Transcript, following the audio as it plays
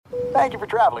Thank you for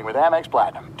traveling with Amex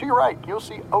Platinum. To your right, you'll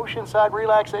see oceanside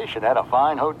relaxation at a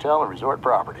fine hotel and resort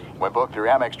property. When booked through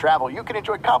Amex Travel, you can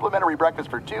enjoy complimentary breakfast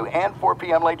for 2 and 4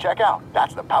 p.m. late checkout.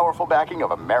 That's the powerful backing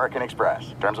of American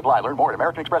Express. Terms apply. Learn more at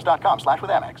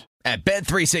americanexpress.com/withAmex. At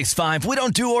Bet365, we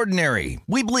don't do ordinary.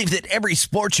 We believe that every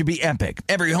sport should be epic.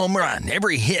 Every home run,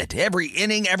 every hit, every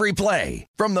inning, every play.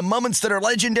 From the moments that are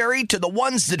legendary to the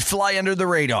ones that fly under the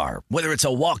radar. Whether it's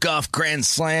a walk-off grand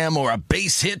slam or a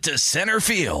base hit to center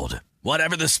field.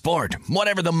 Whatever the sport,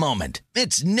 whatever the moment.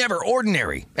 It's never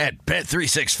ordinary at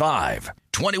Bet365.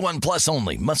 21 plus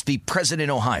only. Must be present in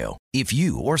Ohio. If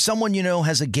you or someone you know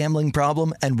has a gambling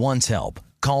problem and wants help,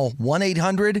 call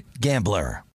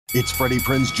 1-800-GAMBLER. It's Freddie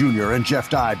Prinze Jr. and Jeff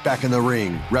Dye back in the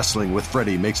ring. Wrestling with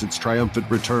Freddie makes its triumphant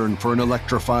return for an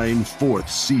electrifying 4th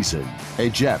season. Hey,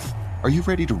 Jeff, are you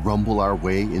ready to rumble our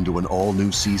way into an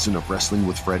all-new season of Wrestling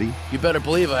with Freddie? You better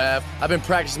believe I have. I've been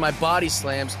practicing my body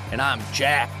slams, and I'm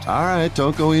jacked. All right,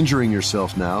 don't go injuring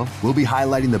yourself now. We'll be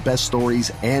highlighting the best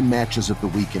stories and matches of the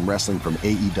week in wrestling from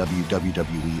AEW,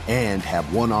 WWE, and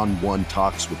have one-on-one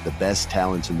talks with the best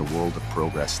talents in the world of pro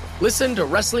wrestling. Listen to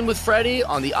Wrestling with Freddie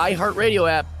on the iHeartRadio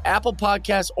app, Apple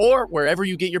Podcasts, or wherever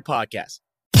you get your podcasts.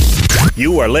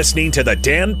 You are listening to The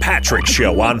Dan Patrick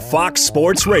Show on Fox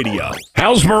Sports Radio.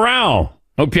 How's morale?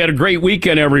 Hope you had a great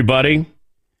weekend, everybody.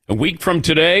 A week from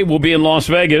today, we'll be in Las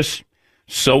Vegas.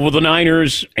 So will the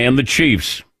Niners and the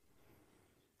Chiefs.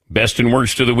 Best and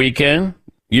worst of the weekend.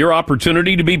 Your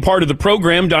opportunity to be part of the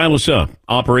program. Dial us up.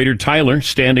 Operator Tyler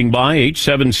standing by,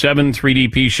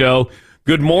 877-3DP Show.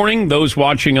 Good morning, those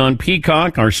watching on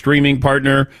Peacock, our streaming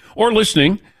partner, or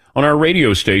listening on our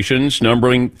radio stations,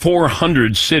 numbering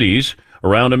 400 cities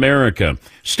around America.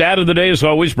 Stat of the day, as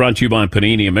always, brought to you by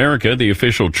Panini America, the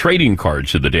official trading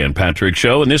cards of the Dan Patrick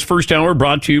Show. And this first hour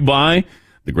brought to you by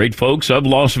the great folks of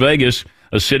Las Vegas,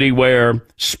 a city where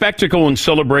spectacle and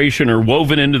celebration are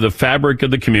woven into the fabric of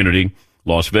the community.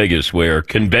 Las Vegas, where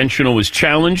conventional is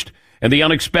challenged and the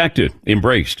unexpected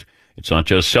embraced. It's not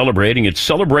just celebrating, it's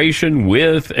celebration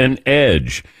with an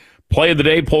edge. Play of the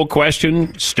day, poll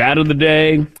question, stat of the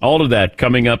day, all of that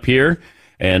coming up here.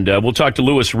 And we'll talk to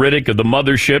Louis Riddick of the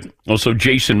Mothership, also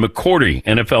Jason McCourty,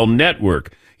 NFL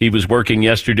Network. He was working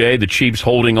yesterday, the Chiefs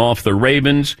holding off the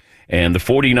Ravens, and the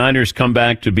 49ers come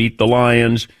back to beat the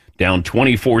Lions, down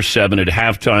 24-7 at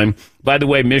halftime. By the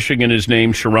way, Michigan has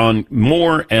named Sharon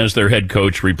Moore as their head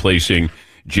coach, replacing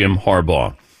Jim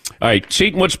Harbaugh. All right,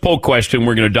 Seton, what's poll question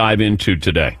we're going to dive into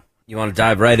today? You want to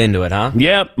dive right into it, huh?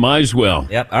 Yep, might as well.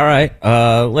 Yep, all right.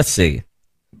 Let's see.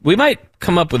 We might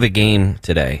come up with a game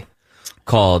today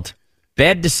called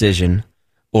Bad Decision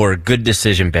or Good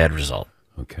Decision, Bad Result.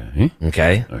 Okay.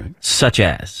 Okay? All right. Such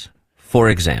as, for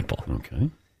example, Okay.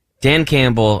 Dan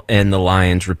Campbell and the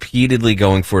Lions repeatedly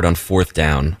going for it on 4th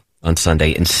down on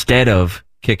Sunday instead of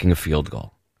kicking a field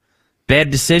goal. Bad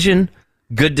decision,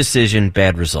 good decision,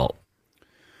 bad result.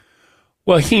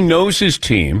 Well, he knows his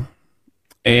team.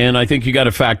 And I think you got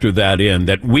to factor that in,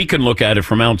 that we can look at it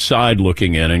from outside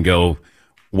looking in and go,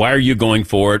 why are you going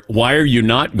for it? Why are you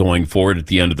not going for it at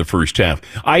the end of the first half?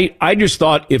 I just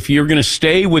thought if you're going to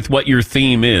stay with what your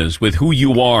theme is, with who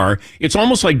you are, it's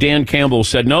almost like Dan Campbell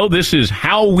said, no, this is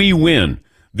how we win.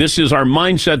 This is our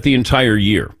mindset the entire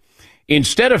year.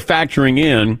 Instead of factoring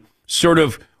in sort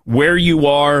of where you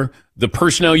are, the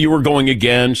personnel you were going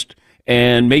against,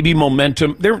 and maybe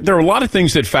momentum. There are a lot of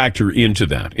things that factor into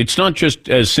that. It's not just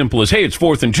as simple as, hey, it's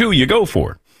 4th and 2, you go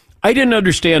for it. I didn't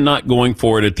understand not going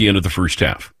for it at the end of the first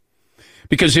half.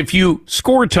 Because if you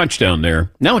score a touchdown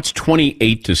there, now it's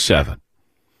 28-7.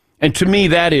 And to me,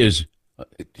 that is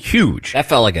huge. That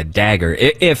felt like a dagger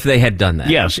if they had done that.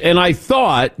 Yes, and I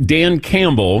thought Dan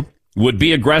Campbell would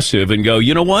be aggressive and go,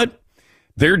 you know what?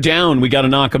 They're down, we got to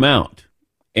knock them out.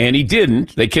 And he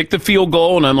didn't. They kicked the field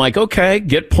goal, and I'm like, okay,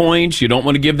 get points. You don't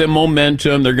want to give them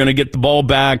momentum. They're going to get the ball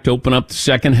back to open up the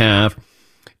second half.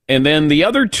 And then the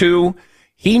other two,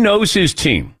 he knows his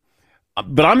team.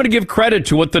 But I'm going to give credit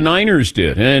to what the Niners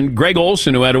did. And Greg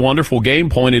Olson, who had a wonderful game,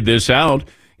 pointed this out.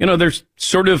 You know, they're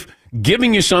sort of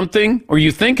giving you something, or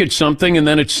you think it's something, and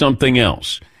then it's something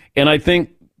else. And I think,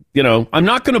 you know, I'm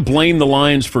not going to blame the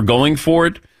Lions for going for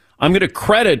it. I'm going to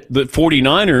credit the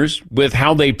 49ers with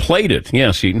how they played it.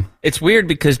 Yes, Eaton. It's weird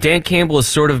because Dan Campbell is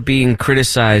sort of being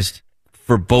criticized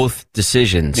for both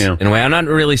decisions. Yeah. In a way, I'm not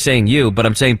really saying you, but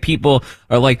I'm saying people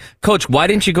are like, Coach, why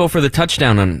didn't you go for the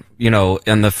touchdown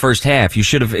in the first half? You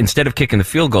should have, instead of kicking the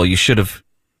field goal, you should have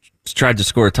tried to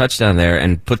score a touchdown there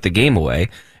and put the game away.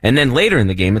 And then later in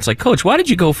the game, it's like, Coach, why did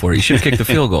you go for it? You should have kicked the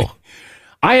field goal.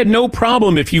 I had no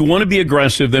problem. If you want to be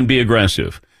aggressive, then be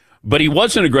aggressive. But he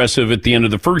wasn't aggressive at the end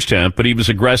of the first half, but he was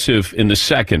aggressive in the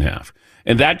second half.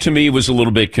 And that to me was a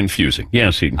little bit confusing.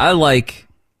 Yes, Eden. I like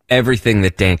everything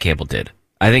that Dan Campbell did.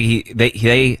 I think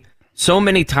they so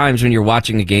many times when you're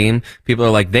watching a game, people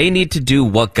are like, they need to do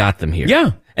what got them here.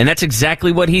 Yeah. And that's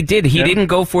exactly what he did. He didn't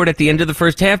go for it at the end of the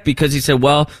first half because he said,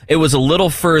 well, it was a little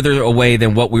further away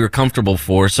than what we were comfortable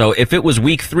for. So if it was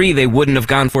week 3, they wouldn't have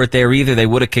gone for it there either. They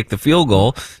would have kicked the field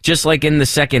goal. Just like in the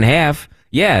second half,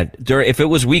 if it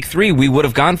was week 3, we would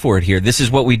have gone for it here. This is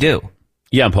what we do.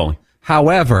 Yeah, Paulie.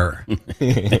 However,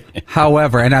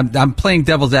 and I'm playing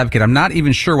devil's advocate. I'm not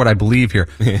even sure what I believe here.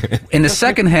 In the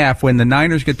second half, when the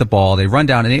Niners get the ball, they run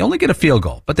down and they only get a field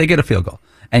goal, but they get a field goal.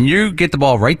 And you get the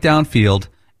ball right downfield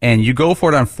and you go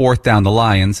for it on 4th down, the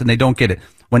Lions, and they don't get it.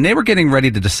 When they were getting ready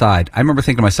to decide, I remember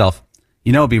thinking to myself,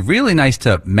 it'd be really nice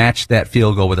to match that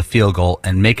field goal with a field goal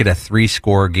and make it a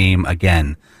 3-score game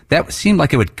again. That seemed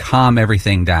like it would calm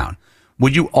everything down.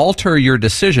 Would you alter your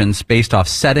decisions based off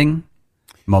setting,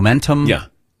 momentum? Yeah.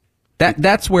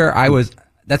 That's where I was.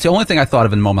 That's the only thing I thought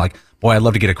of in the moment. Like, boy, I'd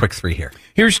love to get a quick 3 here.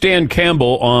 Here's Dan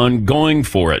Campbell on going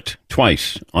for it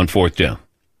twice on 4th down.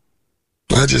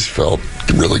 I just felt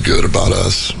really good about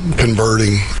us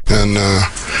converting and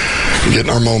getting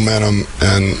our momentum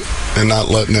and not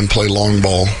letting them play long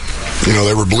ball.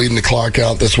 They were bleeding the clock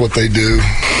out. That's what they do.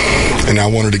 And I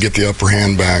wanted to get the upper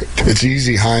hand back. It's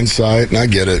easy hindsight, and I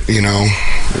get it,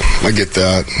 I get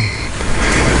that.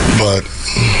 But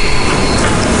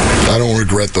I don't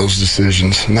regret those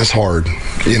decisions, and that's hard.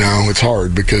 It's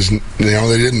hard because,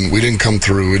 we didn't come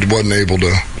through. It wasn't able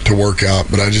to work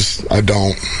out, but I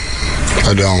don't.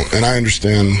 And I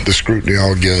understand the scrutiny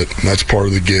I'll get. That's part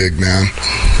of the gig, man.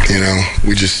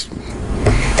 We just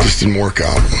didn't work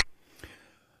out.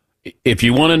 If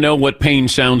you want to know what pain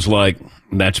sounds like,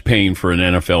 that's pain for an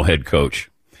NFL head coach.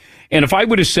 And if I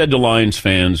would have said to Lions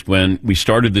fans when we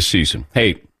started the season,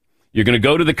 hey, you're going to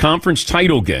go to the conference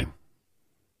title game,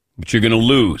 but you're going to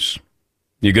lose.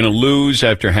 You're going to lose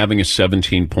after having a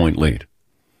 17-point lead.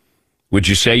 Would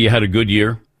you say you had a good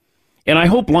year? And I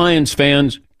hope Lions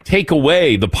fans take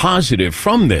away the positive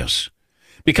from this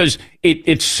because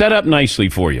it's set up nicely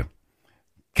for you.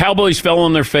 Cowboys fell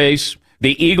on their face.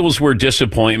 The Eagles were a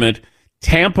disappointment.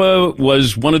 Tampa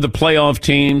was one of the playoff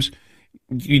teams.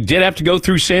 You did have to go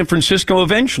through San Francisco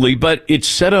eventually, but it's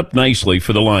set up nicely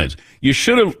for the Lions. You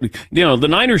should have, the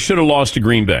Niners should have lost to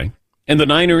Green Bay, and the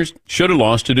Niners should have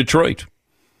lost to Detroit.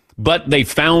 But they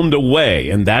found a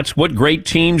way, and that's what great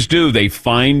teams do. They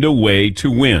find a way to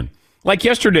win. Like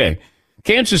yesterday,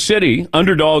 Kansas City,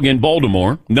 underdog in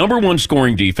Baltimore, number 1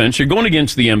 scoring defense. You're going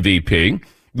against the MVP.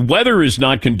 The weather is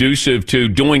not conducive to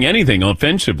doing anything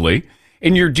offensively,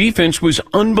 and your defense was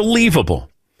unbelievable.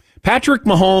 Patrick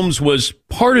Mahomes was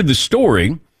part of the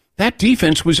story. That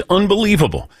defense was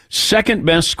unbelievable. Second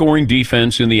best scoring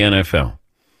defense in the NFL.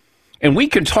 And we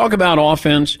can talk about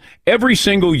offense every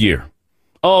single year.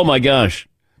 Oh, my gosh.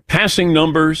 Passing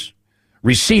numbers,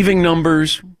 receiving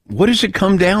numbers. What does it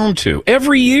come down to?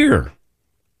 Every year.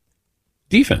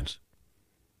 Defense.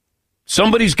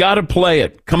 Somebody's got to play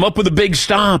it. Come up with a big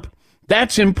stop.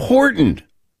 That's important.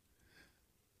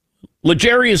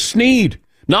 L'Jarius Sneed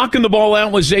knocking the ball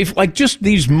out with Zay, like just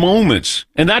these moments.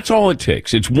 And that's all it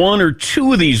takes. It's 1 or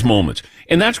 2 of these moments.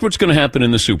 And that's what's going to happen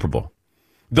in the Super Bowl.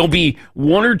 There'll be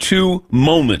 1 or 2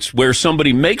 moments where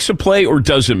somebody makes a play or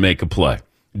doesn't make a play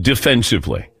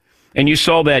defensively. And you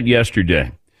saw that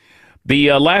yesterday.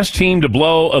 The last team to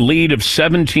blow a lead of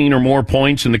 17 or more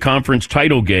points in the conference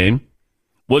title game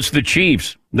was the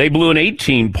Chiefs. They blew an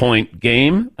 18-point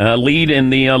game lead in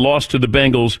the loss to the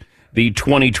Bengals, the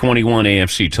 2021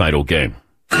 AFC title game.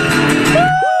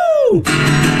 Woo!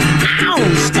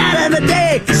 Ow! Stat of the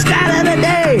day! Stat of the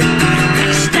day!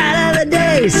 Stat of the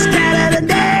day! Stat of the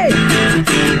day!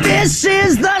 This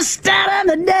is the stat of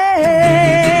the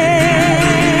day!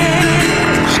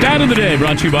 Stat of the day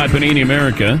brought to you by Panini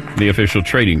America, the official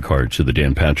trading cards of the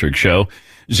Dan Patrick Show.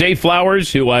 Zay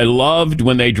Flowers, who I loved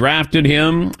when they drafted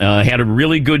him, had a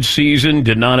really good season,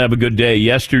 did not have a good day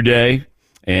yesterday,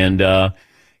 and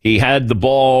he had the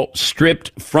ball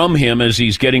stripped from him as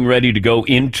he's getting ready to go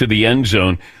into the end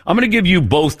zone. I'm going to give you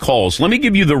both calls. Let me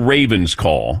give you the Ravens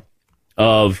call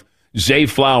of Zay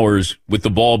Flowers with the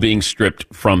ball being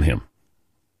stripped from him.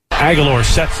 Aguilar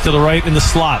sets to the right in the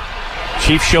slot.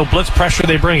 Chiefs show blitz pressure,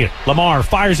 they bring it. Lamar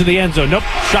fires in the end zone. Nope,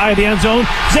 shy of the end zone.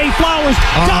 Zay Flowers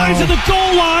dives at the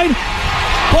goal line.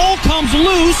 Ball comes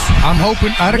loose. I'm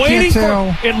hoping, I can't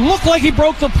tell. It looked like he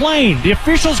broke the plane. The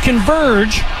officials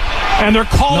converge, and they're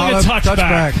calling a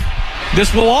touchback.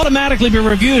 This will automatically be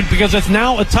reviewed because it's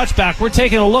now a touchback. We're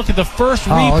taking a look at the first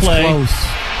replay. It's close.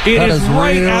 It is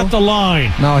right real. at the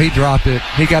line. No, he dropped it.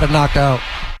 He got it knocked out.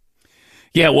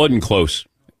 Yeah, it wasn't close.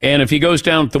 And if he goes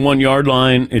down at the 1 yard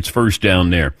line, it's first down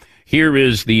there. Here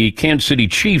is the Kansas City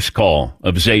Chiefs call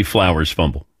of Zay Flowers'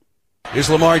 fumble. Here's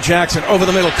Lamar Jackson over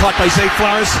the middle, caught by Zay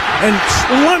Flowers, and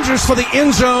lunges for the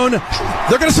end zone.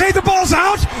 They're going to say the ball's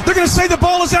out. They're going to say the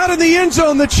ball is out in the end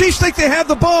zone. The Chiefs think they have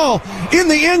the ball in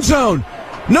the end zone.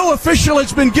 No official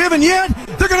has been given yet.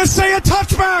 They're going to say a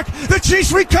touchback. The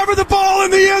Chiefs recover the ball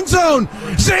in the end zone.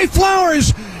 Zay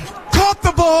Flowers caught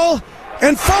the ball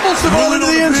and fumbles the ball into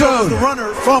the end zone. The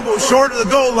runner fumbles short of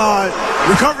the goal line,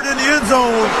 recovered in the end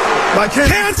zone by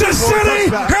Kansas City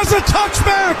has a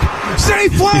touchback. Zay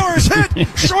Flowers hit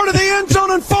short of the end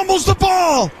zone and fumbles the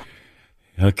ball.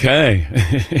 Okay.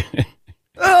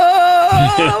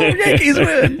 Oh, Yankees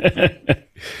win.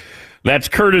 That's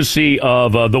courtesy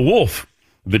of The Wolf,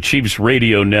 the Chiefs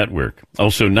radio network.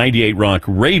 Also 98 Rock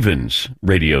Ravens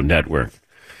radio network.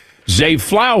 Zay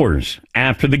Flowers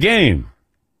after the game.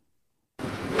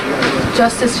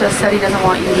 Justice just said he doesn't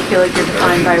want you to feel like you're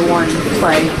defined by one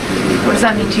play. What does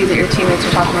that mean to you that your teammates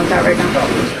are talking about that right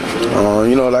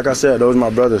now? Like I said, those are my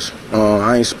brothers.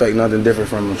 I ain't expect nothing different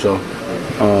from them.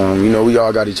 So, we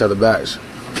all got each other backs.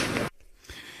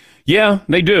 Yeah,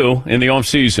 they do in the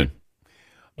offseason.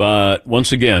 But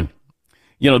once again,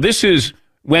 this is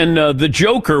when the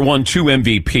Joker won 2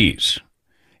 MVPs.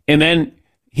 And then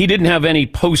he didn't have any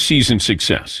postseason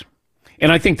success.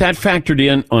 And I think that factored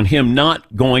in on him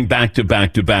not going back to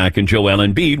back to back, and Joel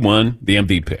Embiid won the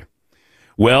MVP.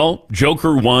 Well,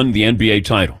 Joker won the NBA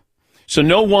title. So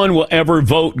no one will ever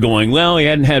vote going, well, he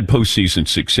hadn't had postseason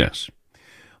success.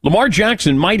 Lamar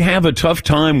Jackson might have a tough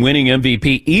time winning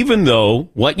MVP, even though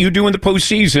what you do in the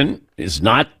postseason is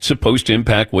not supposed to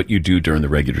impact what you do during the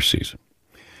regular season.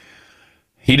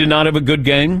 He did not have a good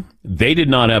game. They did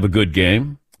not have a good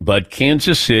game. But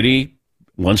Kansas City,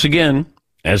 once again,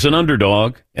 as an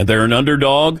underdog, and they're an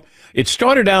underdog. It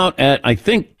started out at, I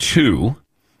think, 2,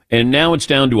 and now it's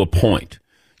down to a point.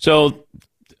 So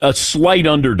a slight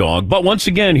underdog. But once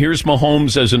again, here's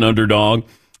Mahomes as an underdog.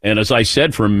 And as I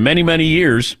said, for many, many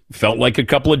years, felt like a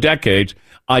couple of decades,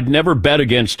 I'd never bet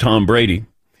against Tom Brady.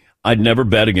 I'd never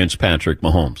bet against Patrick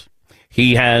Mahomes.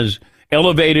 He has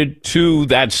elevated to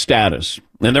that status.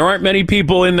 And there aren't many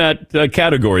people in that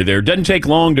category there. It doesn't take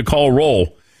long to call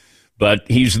roll, but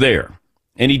he's there.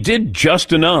 And he did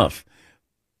just enough.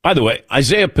 By the way,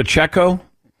 Isaiah Pacheco,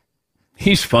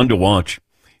 he's fun to watch.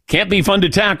 Can't be fun to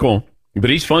tackle, but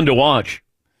he's fun to watch.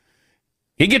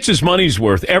 He gets his money's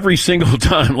worth every single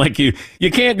time. Like you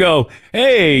can't go,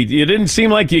 hey, you didn't seem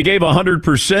like you gave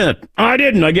 100%. I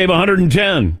didn't. I gave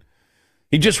 110.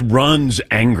 He just runs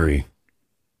angry.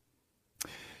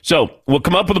 So we'll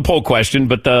come up with a poll question,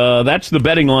 but that's the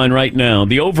betting line right now.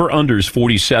 The over-under is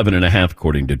 47.5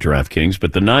 according to DraftKings,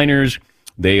 but the Niners,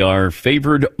 they are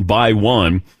favored by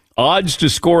 1. Odds to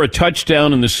score a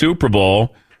touchdown in the Super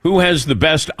Bowl. Who has the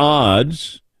best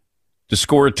odds to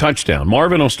score a touchdown?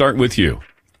 Marvin, I'll start with you.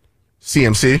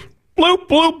 CMC. Bloop,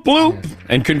 bloop, bloop.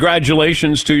 And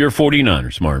congratulations to your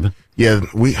 49ers, Marvin. Yeah,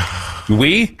 we?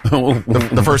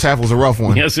 The first half was a rough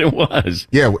one. Yes, it was.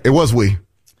 Yeah, it was we.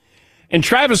 And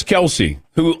Travis Kelce,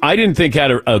 who I didn't think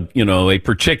had a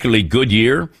particularly good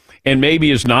year, and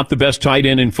maybe is not the best tight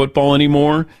end in football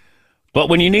anymore. But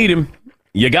when you need him,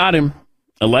 you got him.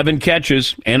 11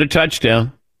 catches and a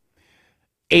touchdown.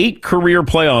 8 career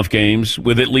playoff games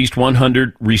with at least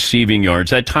 100 receiving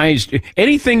yards. That ties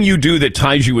anything you do that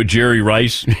ties you with Jerry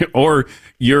Rice, or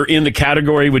you're in the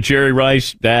category with Jerry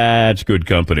Rice. That's good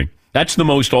company. That's the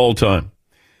most all time.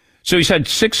 So he's had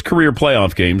 6 career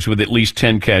playoff games with at least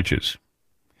 10 catches.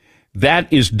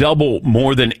 That is double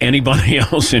more than anybody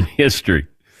else in history.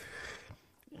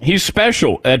 He's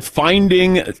special at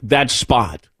finding that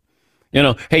spot.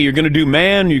 Hey, you're going to do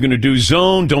man, you're going to do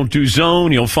zone, don't do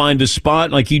zone, you'll find the spot.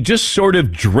 Like, he just sort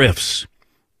of drifts.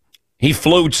 He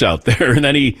floats out there, and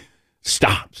then he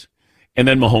stops. And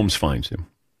then Mahomes finds him.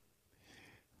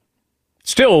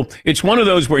 Still, it's one of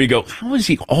those where you go, how is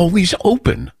he always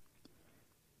open?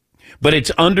 But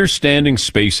it's understanding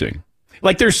spacing.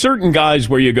 Like, there's certain guys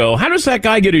where you go, how does that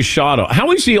guy get his shot off?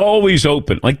 How is he always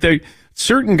open? Like, there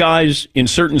certain guys in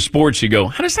certain sports, you go,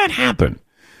 how does that happen?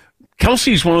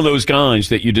 Kelsey's one of those guys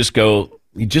that you just go,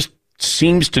 he just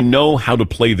seems to know how to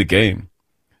play the game.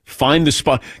 Find the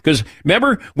spot. Because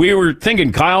remember, we were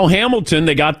thinking Kyle Hamilton,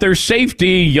 they got their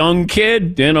safety, young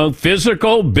kid,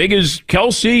 physical, big as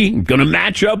Kelsey, going to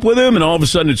match up with him. And all of a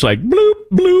sudden it's like, bloop,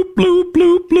 bloop, bloop,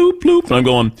 bloop, bloop, bloop. And I'm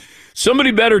going, somebody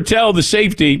better tell the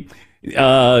safety,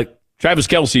 Travis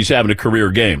Kelce's having a career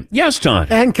game. Yes,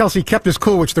 Todd. And Kelce kept his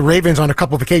cool, which the Ravens on a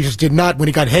couple of occasions did not when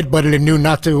he got headbutted and knew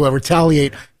not to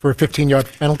retaliate for a 15-yard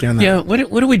penalty on that. Yeah,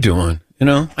 what are we doing?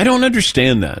 I don't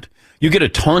understand that. You get a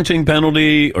taunting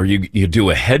penalty or you do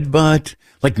a headbutt,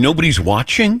 like nobody's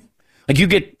watching. Like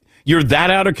you're that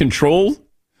out of control.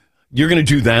 You're going to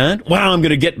do that? Wow, I'm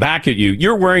going to get back at you.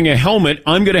 You're wearing a helmet.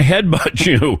 I'm going to headbutt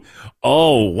you.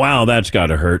 Oh, wow, that's got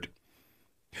to hurt.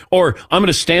 Or I'm going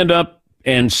to stand up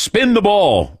and spin the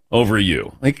ball over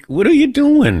you. Like, what are you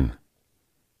doing?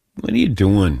 What are you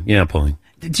doing? Yeah, Paulie.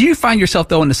 Do you find yourself,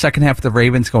 though, in the second half of the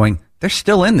Ravens going, they're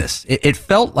still in this? It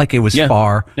felt like it was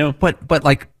far, but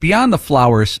like beyond the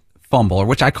Flowers fumble, or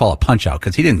which I call a punch out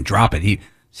because he didn't drop it.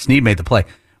 Snead made the play.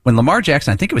 When Lamar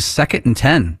Jackson, I think it was 2nd and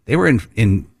 10, they were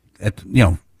in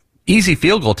easy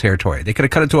field goal territory. They could have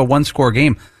cut it to a 1-score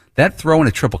game. That throw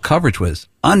into triple coverage was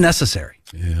unnecessary.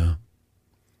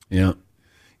 Yeah.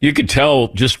 You could tell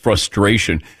just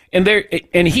frustration. And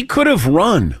he could have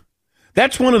run.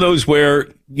 That's one of those where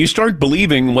you start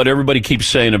believing what everybody keeps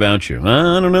saying about you.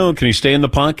 I don't know. Can he stay in the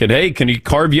pocket? Hey, can he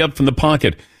carve you up from the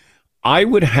pocket? I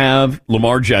would have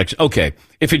Lamar Jackson. Okay,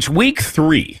 if it's week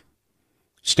 3,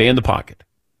 stay in the pocket.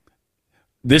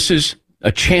 This is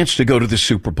a chance to go to the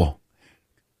Super Bowl.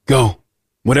 Go.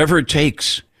 Whatever it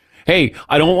takes. Hey,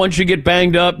 I don't want you to get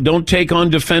banged up. Don't take on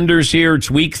defenders here.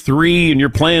 It's week 3 and you're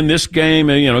playing this game,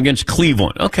 against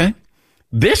Cleveland. Okay.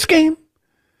 This game,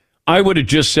 I would have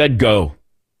just said go.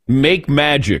 Make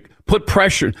magic. Put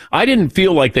pressure. I didn't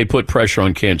feel like they put pressure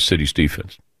on Kansas City's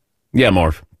defense. Yeah,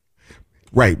 Marv.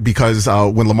 Right, because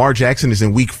when Lamar Jackson is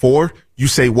in week 4, you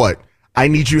say what? I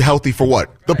need you healthy for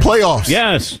what? The playoffs.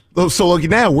 Yes. So look,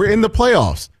 now we're in the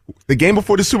playoffs. The game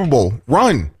before the Super Bowl.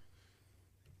 Run.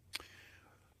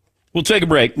 We'll take a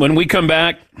break. When we come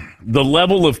back, the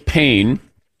level of pain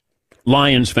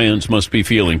Lions fans must be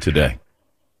feeling today.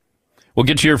 We'll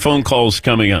get to your phone calls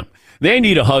coming up. They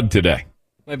need a hug today.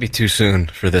 Might be too soon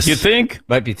for this. You think?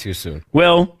 Might be too soon.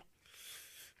 Well,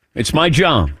 it's my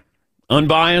job.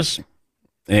 Unbiased.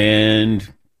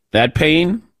 And that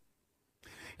pain.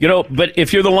 But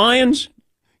if you're the Lions,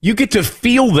 you get to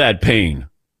feel that pain.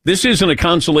 This isn't a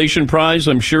consolation prize,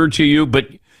 I'm sure, to you, but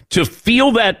to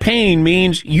feel that pain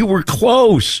means you were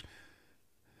close.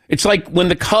 It's like when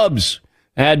the Cubs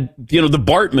had, the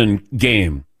Bartman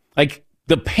game. Like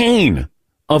the pain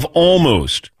of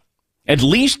almost. At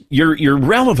least you're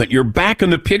relevant. You're back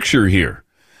in the picture here.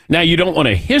 Now, you don't want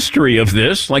a history of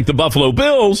this like the Buffalo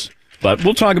Bills, but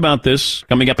we'll talk about this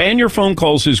coming up. And your phone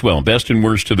calls as well. Best and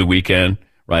worst of the weekend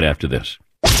right after this.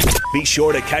 Be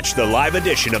sure to catch the live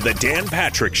edition of the Dan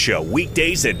Patrick Show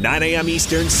weekdays at 9 a.m.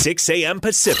 Eastern, 6 a.m.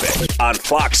 Pacific on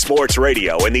Fox Sports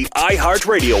Radio and the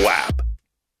iHeartRadio app.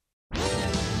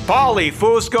 Paulie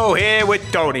Fusco here with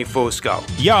Tony Fusco.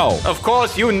 Yo. Of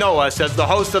course, you know us as the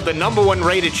host of the #1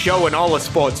 rated show in all of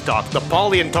sports talk, the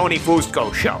Paulie and Tony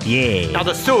Fusco Show. Yeah. Now,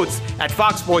 the suits at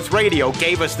Fox Sports Radio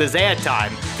gave us this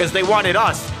airtime because they wanted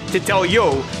us to tell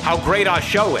you how great our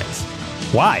show is.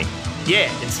 Why?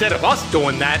 Yeah, instead of us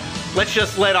doing that, let's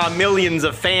just let our millions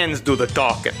of fans do the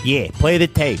talking. Yeah, play the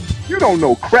tape. You don't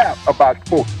know crap about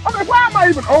sports. I mean, why am I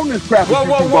even on this crap?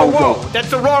 Whoa.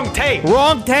 That's the wrong tape.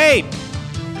 Wrong tape.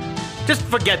 Just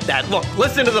forget that. Look,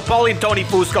 listen to the Paulie and Tony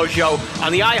Fusco Show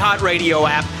on the iHeartRadio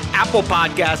app, Apple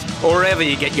Podcasts, or wherever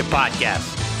you get your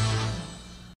podcasts.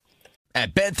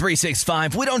 At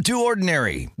Bet365, we don't do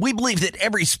ordinary. We believe that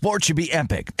every sport should be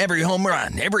epic. Every home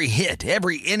run, every hit,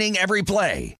 every inning, every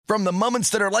play. From the moments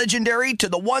that are legendary to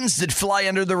the ones that fly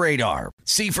under the radar.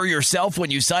 See for yourself when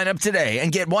you sign up today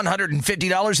and get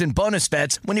 $150 in bonus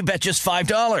bets when you bet just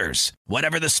 $5.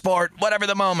 Whatever the sport, whatever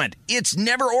the moment, it's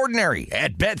never ordinary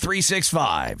at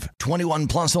Bet365. 21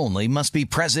 plus only. Must be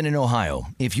present in Ohio.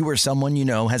 If you or someone you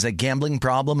know has a gambling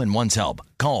problem and wants help,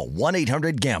 call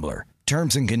 1-800-GAMBLER.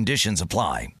 Terms and conditions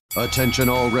apply. Attention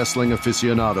all wrestling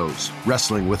aficionados.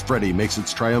 Wrestling with Freddie makes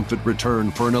its triumphant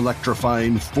return for an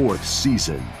electrifying 4th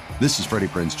season. This is Freddie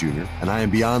Prinze Jr., and I am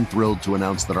beyond thrilled to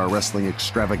announce that our wrestling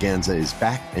extravaganza is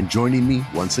back, and joining me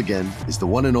once again is the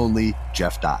one and only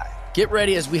Jeff Dye. Get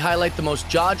ready as we highlight the most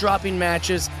jaw-dropping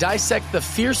matches, dissect the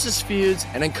fiercest feuds,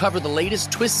 and uncover the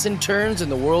latest twists and turns in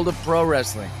the world of pro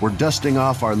wrestling. We're dusting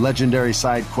off our legendary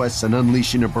side quests and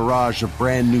unleashing a barrage of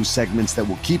brand new segments that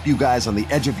will keep you guys on the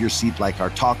edge of your seat like our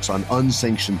talks on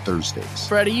Unsanctioned Thursdays.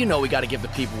 Freddie, you know we got to give the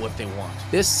people what they want.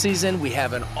 This season, we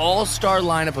have an all-star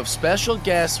lineup of special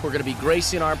guests who are going to be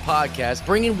gracing our podcast,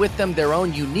 bringing with them their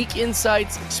own unique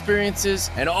insights,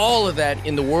 experiences, and all of that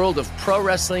in the world of pro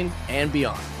wrestling and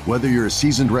beyond. Whether you're a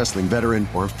seasoned wrestling veteran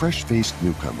or a fresh-faced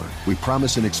newcomer, we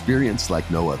promise an experience like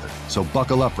no other. So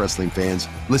buckle up, wrestling fans.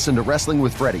 Listen to Wrestling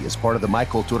with Freddie as part of the My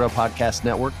Cultura Podcast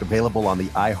Network, available on the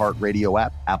iHeartRadio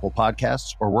app, Apple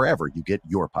Podcasts, or wherever you get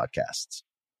your podcasts.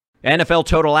 NFL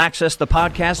Total Access, the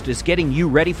podcast, is getting you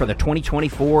ready for the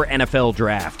 2024 NFL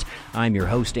Draft. I'm your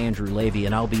host, Andrew Levy,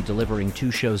 and I'll be delivering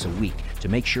 2 shows a week to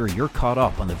make sure you're caught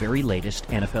up on the very latest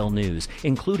NFL news,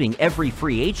 including every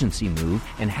free agency move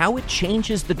and how it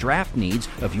changes the draft needs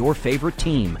of your favorite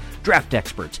team. Draft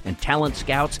experts and talent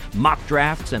scouts, mock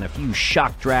drafts, and a few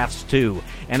shock drafts, too.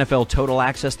 NFL Total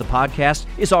Access, the podcast,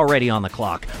 is already on the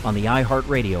clock on the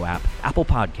iHeartRadio app, Apple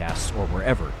Podcasts, or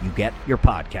wherever you get your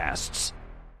podcasts.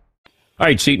 All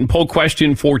right, Seton, poll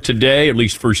question for today, at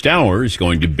least first hour, is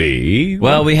going to be...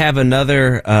 Well, we have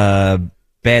another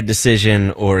bad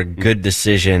decision or good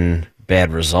decision,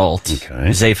 bad result.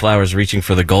 Okay. Zay Flowers reaching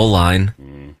for the goal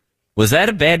line. Was that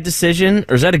a bad decision,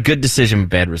 or is that a good decision,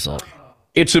 bad result?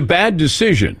 It's a bad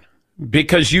decision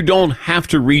because you don't have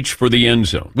to reach for the end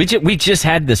zone. We just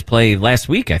had this play last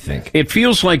week, I think. It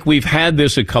feels like we've had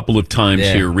this a couple of times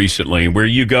here recently where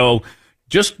you go...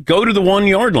 Just go to the 1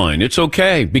 yard line. It's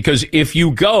okay. Because if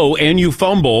you go and you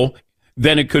fumble,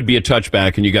 then it could be a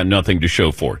touchback and you got nothing to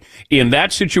show for it. In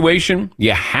that situation,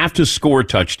 you have to score a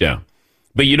touchdown.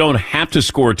 But you don't have to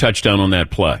score a touchdown on that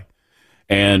play.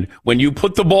 And when you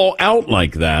put the ball out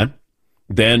like that,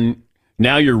 then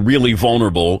now you're really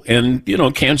vulnerable. And,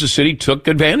 Kansas City took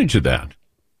advantage of that.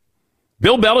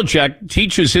 Bill Belichick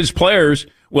teaches his players,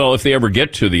 well, if they ever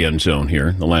get to the end zone here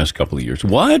in the last couple of years,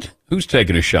 what? Who's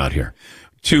taking a shot here?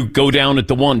 To go down at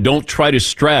the 1. Don't try to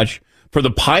stretch for the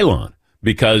pylon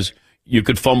because you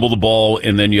could fumble the ball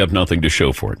and then you have nothing to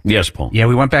show for it. Yes, Paul. Yeah,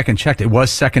 we went back and checked. It was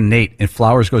 2nd and 8, and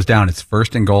Flowers goes down. It's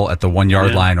 1st and goal at the 1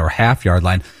 yard line or half yard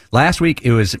line. Last week,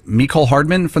 it was Mecole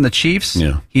Hardman from the Chiefs.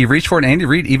 Yeah. He reached for it, and Andy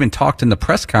Reid even talked in the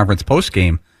press conference post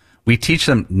game. We teach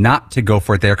them not to go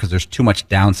for it there because there's too much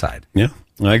downside. Yeah,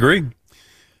 I agree.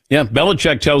 Yeah,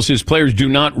 Belichick tells his players do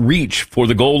not reach for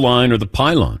the goal line or the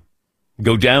pylon.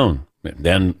 Go down,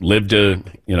 then live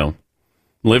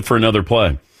for another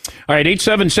play. All right,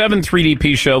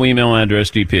 877-3DP Show, email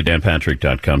address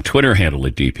dp@danpatrick.com, Twitter handle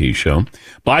at DP Show.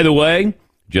 By the way,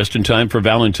 just in time for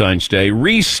Valentine's Day,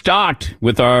 restocked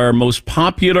with our most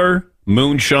popular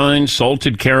moonshine,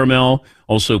 salted caramel,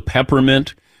 also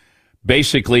peppermint,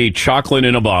 basically chocolate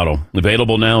in a bottle.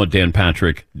 Available now at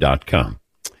danpatrick.com.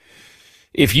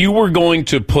 If you were going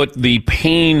to put the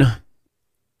pain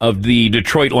of the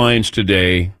Detroit Lions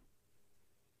today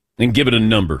and give it a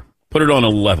number, put it on a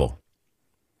level,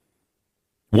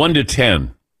 1 to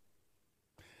 10.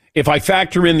 If I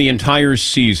factor in the entire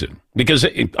season, because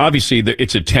obviously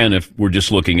it's a 10 if we're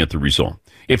just looking at the result.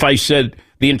 If I said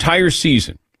the entire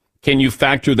season, can you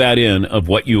factor that in of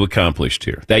what you accomplished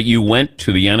here? That you went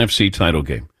to the NFC title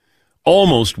game,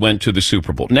 almost went to the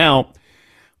Super Bowl. Now,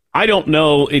 I don't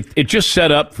know. It just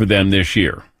set up for them this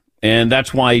year. And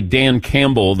that's why Dan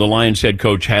Campbell, the Lions head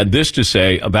coach, had this to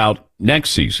say about next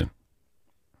season.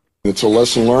 It's a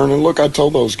lesson learned. And look, I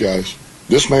told those guys,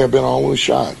 this may have been our only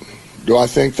shot. Do I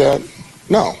think that?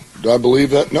 No. Do I believe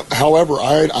that? No. However,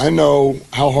 I know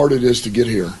how hard it is to get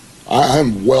here.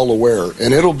 I'm well aware.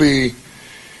 And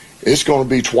it's going to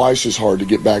be twice as hard to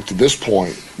get back to this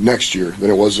point next year than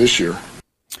it was this year.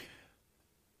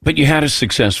 But you had a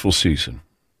successful season,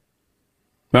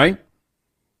 right?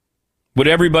 Would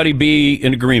everybody be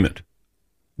in agreement?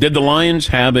 Did the Lions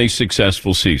have a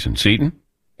successful season, Seton?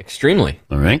 Extremely.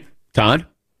 All right. Todd?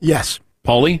 Yes.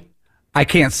 Paulie? I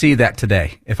can't see that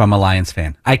today if I'm a Lions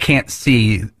fan. I can't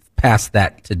see past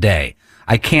that today.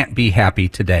 I can't be happy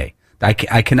today. I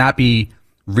cannot be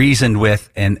reasoned with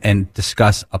and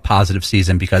discuss a positive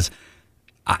season because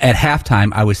at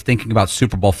halftime I was thinking about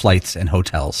Super Bowl flights and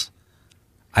hotels.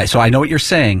 So I know what you're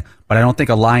saying, but I don't think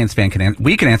a Lions fan can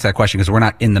we can answer that question because we're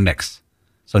not in the mix.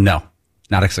 So no,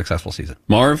 not a successful season.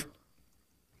 Marv?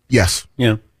 Yes.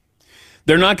 Yeah.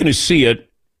 They're not going to see it,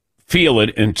 feel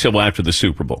it until after the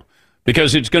Super Bowl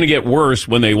because it's going to get worse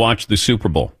when they watch the Super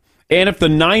Bowl. And if the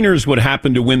Niners would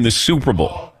happen to win the Super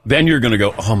Bowl, then you're going to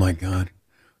go, oh my God,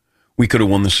 we could have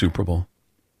won the Super Bowl.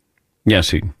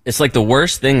 Yes, Eden. It's like the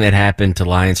worst thing that happened to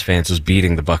Lions fans was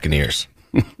beating the Buccaneers.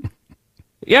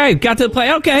 Yeah, I got to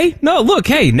play. Okay. No, look,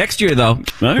 hey, next year though,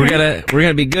 we're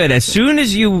gonna be good. As soon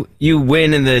as you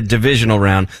win in the divisional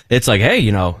round, it's like, hey,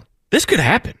 this could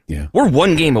happen. Yeah. We're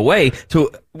 1 game away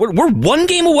we're 1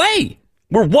 game away.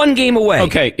 We're 1 game away.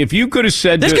 Okay, if you could have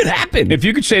said this could happen. If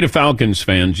you could say to Falcons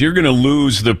fans, you're going to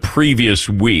lose the previous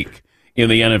week in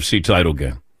the NFC title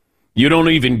game. You don't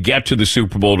even get to the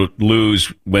Super Bowl to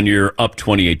lose when you're up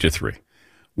 28-3.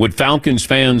 Would Falcons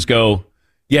fans go,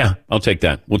 yeah, I'll take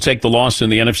that. We'll take the loss in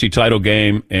the NFC title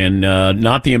game and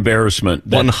not the embarrassment.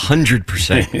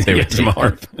 100% they would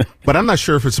Marv. But I'm not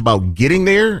sure if it's about getting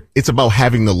there. It's about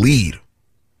having the lead.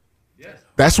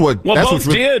 That's what. Well, both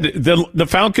did. The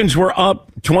Falcons were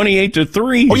up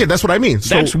 28-3. Oh yeah, that's what I mean.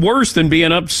 So, that's worse than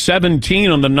being up 17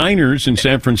 on the Niners in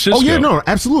San Francisco. Oh yeah, no,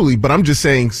 absolutely. But I'm just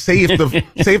saying, say if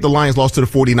the Lions lost to the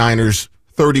 49ers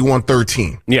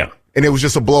 31-13. Yeah. And it was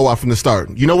just a blowout from the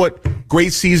start. You know what?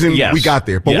 Great season. Yes. We got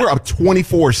there. But we're up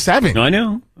 24-7. I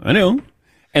know.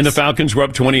 And the Falcons were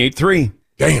up 28-3.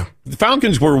 Damn. The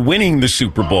Falcons were winning the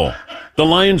Super Bowl. The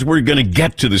Lions were going to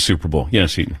get to the Super Bowl.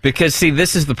 Yes, Heaton. Because, see,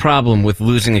 this is the problem with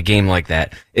losing a game like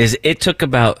that, is it took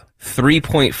about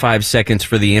 3.5 seconds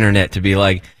for the internet to be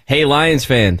like, hey, Lions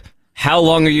fan, how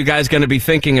long are you guys going to be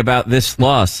thinking about this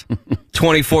loss?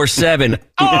 24/7.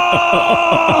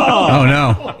 Oh,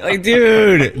 no. Like,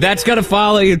 dude, that's going to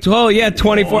follow you. Oh, yeah,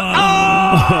 24.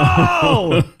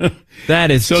 Oh!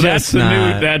 That is so just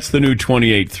that's the new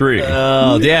 28-3.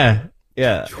 Oh, yeah.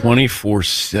 Yeah.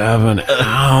 24/7.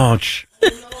 Ouch.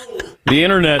 The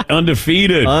internet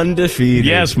undefeated. Undefeated.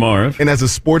 Yes, Marv. And as a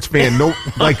sports fan,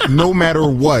 no matter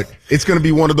what, it's going to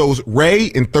be one of those, Ray,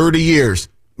 in 30 years.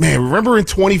 Man, remember in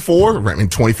 24? Remember in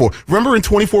 24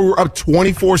 we're up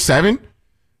 24/7?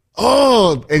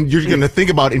 Oh, and you're going to think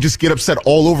about it and just get upset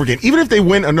all over again. Even if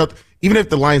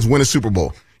the Lions win a Super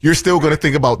Bowl, you're still going to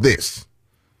think about this.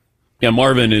 Yeah,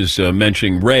 Marvin is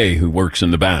mentioning Ray, who works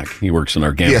in the back. He works in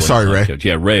our gambling. Yeah, sorry, Ray. Podcast.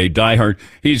 Yeah, Ray, diehard.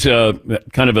 He's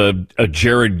kind of a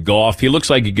Jared Goff. He looks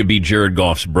like he could be Jared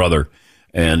Goff's brother.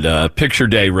 And picture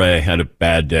day, Ray had a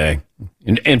bad day.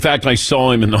 In fact, I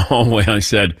saw him in the hallway. I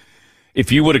said,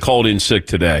 if you would have called in sick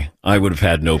today, I would have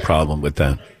had no problem with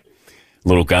that.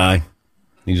 Little guy,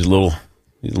 he's a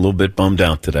little bit bummed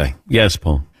out today. Yes,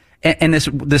 Paul. And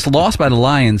this loss by the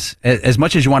Lions, as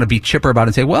much as you want to be chipper about it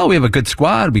and say, well, we have a good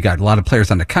squad, we got a lot of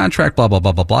players on the contract, blah, blah,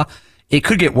 blah, blah, blah, it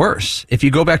could get worse. If you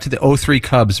go back to the 03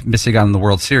 Cubs missing out on the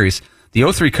World Series, the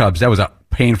 03 Cubs, that was a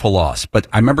painful loss. But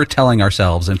I remember telling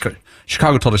ourselves, and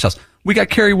Chicago told ourselves, we got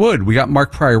Kerry Wood, we got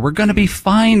Mark Pryor, we're going to be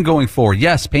fine going forward.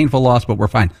 Yes, painful loss, but we're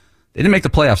fine. They didn't make the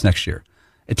playoffs next year.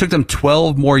 It took them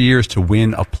 12 more years to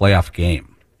win a playoff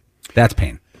game. That's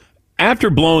pain.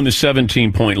 After blowing the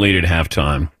 17-point lead at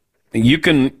halftime, you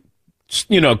can,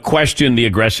 question the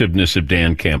aggressiveness of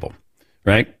Dan Campbell,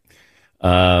 right?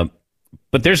 But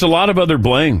there's a lot of other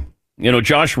blame.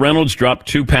 Josh Reynolds dropped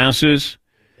 2 passes.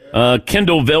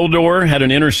 Kendall Vildor had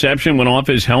an interception, went off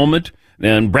his helmet.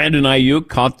 And Brandon Ayuk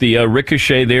caught the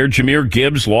ricochet there. Jahmyr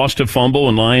Gibbs lost a fumble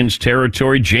in Lions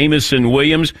territory. Jamison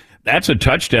Williams, that's a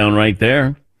touchdown right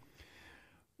there.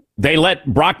 They let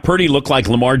Brock Purdy look like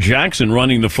Lamar Jackson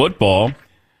running the football.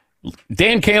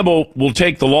 Dan Campbell will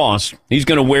take the loss. He's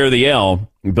going to wear the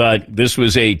L, but this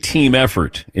was a team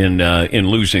effort in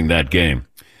losing that game.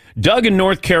 Doug in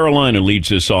North Carolina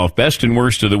leads us off. Best and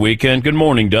worst of the weekend. Good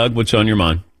morning, Doug. What's on your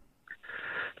mind?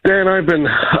 Dan,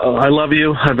 I love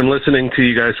you. I've been listening to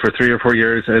you guys for 3 or 4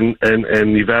 years, and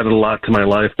you've added a lot to my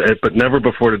life. But never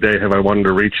before today have I wanted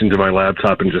to reach into my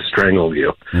laptop and just strangle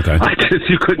you. Okay.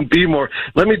 You couldn't be more.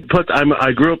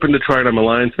 I grew up in Detroit. I'm a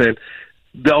Lions fan.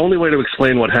 The only way to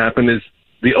explain what happened is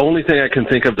the only thing I can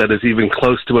think of that is even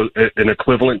close to an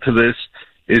equivalent to this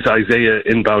is Isaiah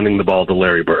inbounding the ball to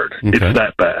Larry Bird. Okay. It's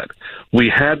that bad. We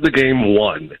had the game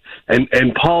won. And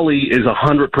Paulie is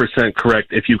 100%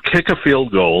 correct. If you kick a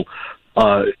field goal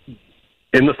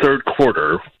in the third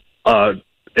quarter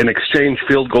and exchange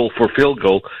field goal for field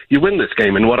goal, you win this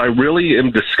game. And what I really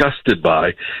am disgusted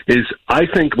by is I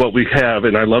think what we have,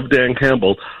 and I love Dan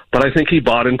Campbell, but I think he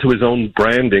bought into his own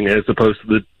branding as opposed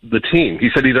to the team. He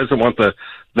said he doesn't want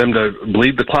them to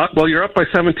bleed the clock. Well, you're up by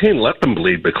 17. Let them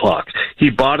bleed the clock. He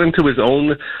bought into his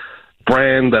own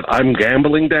brand that I'm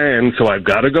gambling Dan, so I've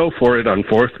got to go for it on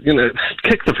fourth.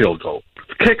 Kick the field goal.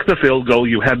 Kick the field goal.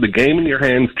 You had the game in your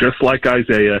hands just like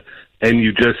Isaiah, and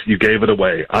you gave it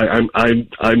away.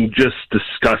 I'm just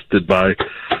disgusted by.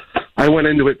 I went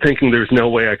into it thinking there's no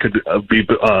way I could be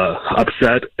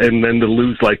upset, and then to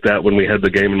lose like that when we had the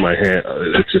game in my hand,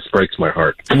 it just breaks my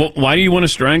heart. Well, why do you want to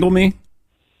strangle me?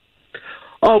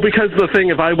 Oh, because the thing,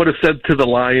 if I would have said to the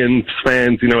Lions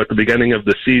fans, at the beginning of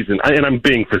the season, and I'm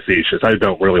being facetious, I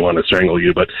don't really want to strangle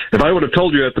you, but if I would have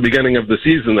told you at the beginning of the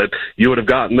season that you would have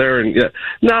gotten there and,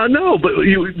 no, but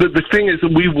the thing is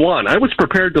we won. I was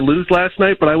prepared to lose last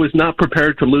night, but I was not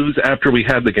prepared to lose after we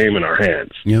had the game in our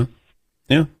hands. Yeah.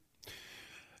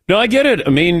 No, I get it. I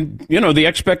mean, the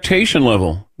expectation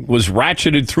level was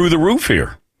ratcheted through the roof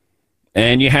here,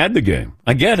 and you had the game.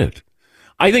 I get it.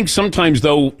 I think sometimes,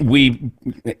 though, we,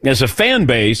 as a fan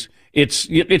base, it's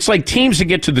like teams that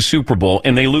get to the Super Bowl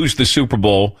and they lose the Super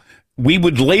Bowl, we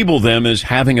would label them as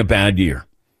having a bad year.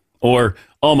 Or,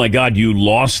 oh, my God, you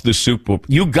lost the Super Bowl.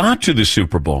 You got to the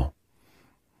Super Bowl.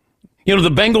 You know, the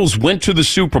Bengals went to the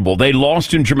Super Bowl. They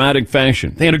lost in dramatic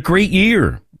fashion. They had a great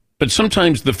year. But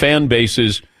sometimes the fan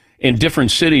bases in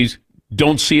different cities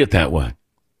don't see it that way.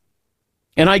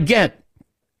 And I get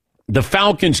the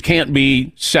Falcons can't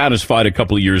be satisfied a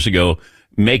couple of years ago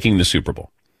making the Super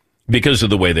Bowl because of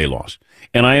the way they lost.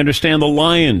 And I understand the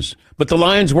Lions, but the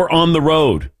Lions were on the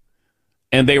road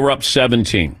and they were up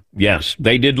 17. Yes,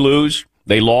 they did lose.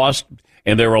 They lost.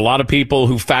 And there were a lot of people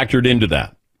who factored into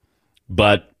that.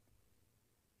 But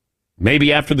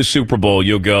maybe after the Super Bowl,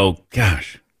 you'll go,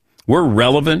 gosh, we're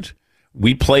relevant.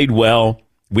 We played well.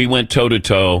 We went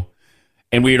toe-to-toe.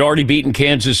 And we had already beaten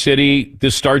Kansas City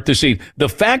to start the season. The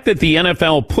fact that the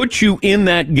NFL put you in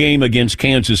that game against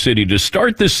Kansas City to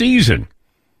start the season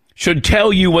should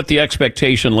tell you what the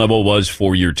expectation level was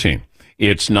for your team.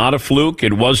 It's not a fluke.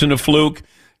 It wasn't a fluke.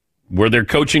 Were there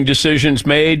coaching decisions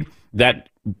made that,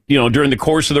 you know, during the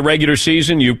course of the regular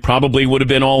season, you probably would have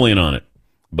been all in on it.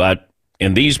 But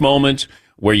in these moments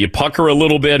where you pucker a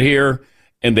little bit here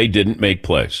and they didn't make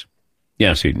plays.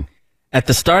 Yes, Eden. At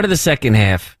the start of the second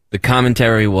half, the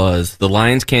commentary was the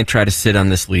Lions can't try to sit on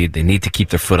this lead. They need to keep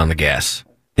their foot on the gas.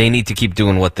 They need to keep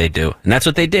doing what they do. And that's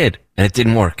what they did. And it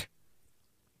didn't work.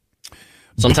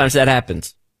 Sometimes that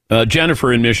happens.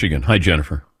 Jennifer in Michigan. Hi,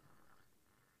 Jennifer.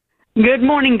 Good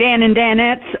morning, Dan and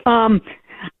Danettes.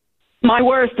 My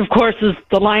worst, of course, is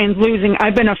the Lions losing.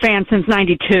 I've been a fan since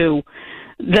 '92.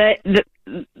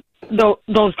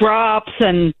 Those drops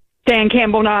and Dan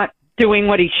Campbell not doing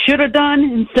what he should have done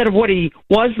instead of what he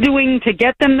was doing to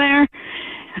get them there.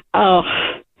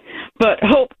 But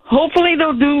hopefully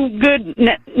they'll do good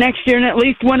next year and at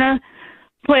least win a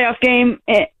playoff game.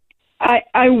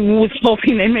 I was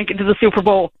hoping they'd make it to the Super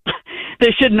Bowl. They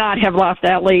should not have lost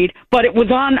that lead, but it was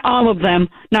on all of them,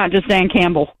 not just Dan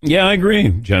Campbell. Yeah, I agree,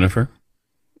 Jennifer.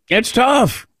 It's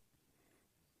tough.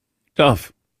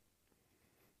 Tough.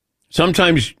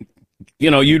 Sometimes, you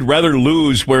know, you'd rather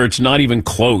lose where it's not even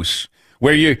close,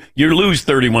 where you lose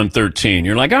 31-13.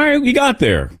 You're like, all right, we got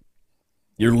there.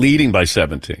 You're leading by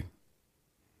 17.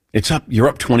 It's up. You're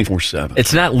up 24-7.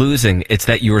 It's not losing. It's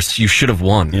that you should have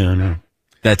won. Yeah, I know.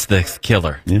 That's the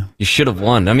killer. Yeah. You should have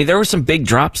won. I mean, there were some big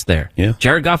drops there. Yeah.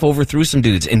 Jared Goff overthrew some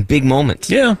dudes in big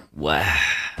moments. Yeah. Wow.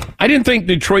 I didn't think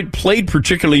Detroit played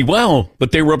particularly well,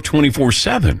 but they were up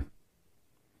 24-7.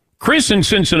 Chris in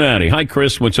Cincinnati. Hi,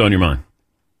 Chris. What's on your mind?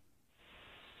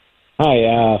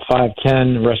 Hi,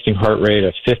 5'10", resting heart rate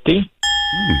of 50.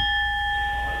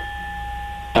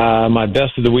 My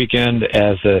best of the weekend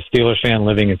as a Steelers fan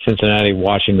living in Cincinnati,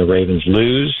 watching the Ravens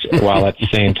lose, while at the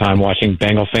same time watching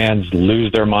Bengal fans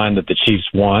lose their mind that the Chiefs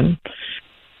won.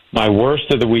 My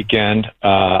worst of the weekend,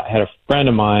 I had a friend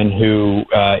of mine who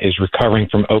is recovering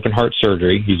from open heart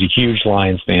surgery. He's a huge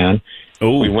Lions fan.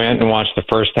 Ooh. We went and watched the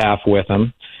first half with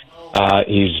him.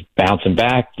 He's bouncing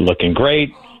back, looking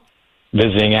great.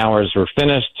 Visiting hours were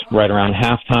finished. Right around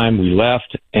halftime, we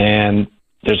left, and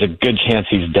there's a good chance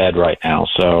he's dead right now.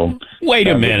 So wait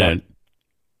a minute.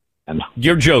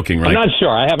 You're joking, right? I'm not sure.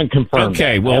 I haven't confirmed.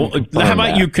 Okay, well, how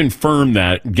about you confirm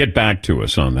that? Get back to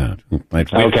us on that.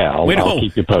 Like, I'll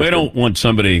keep you posted. We don't want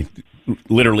somebody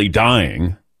literally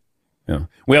dying. You know,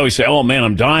 we always say, "Oh man,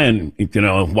 I'm dying." You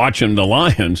know, watching the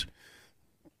Lions.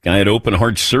 Guy had open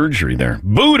heart surgery there.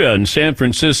 Buddha in San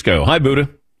Francisco. Hi, Buddha.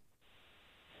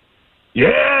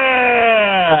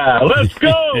 Yeah, let's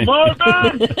go,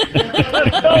 Marvin.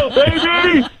 Let's go,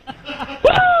 baby.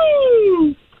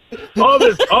 Woo! All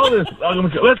this.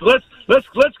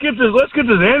 Let's get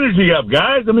this energy up,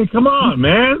 guys. I mean, come on,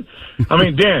 man. I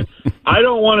mean, Dan, I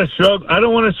don't want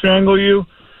to strangle you,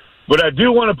 but I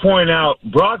do want to point out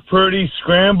Brock Purdy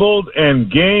scrambled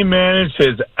and game managed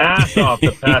his ass off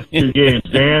the past 2 games,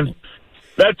 Dan.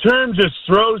 That term just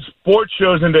throws sports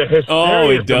shows into hysteria. Oh,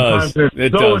 it does.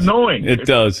 It's so annoying. It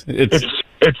does. It's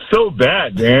so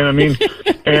bad, Dan. I mean,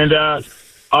 and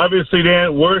obviously,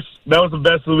 Dan, that was the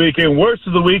best of the weekend. Worst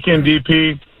of the weekend,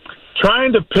 DP,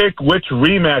 trying to pick which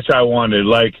rematch I wanted.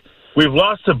 Like, we've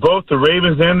lost to both the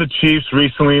Ravens and the Chiefs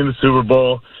recently in the Super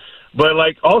Bowl. But,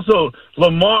 like, also,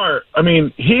 Lamar, I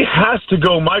mean, he has to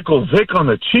go Michael Vick on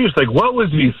the Chiefs. Like, what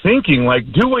was he thinking?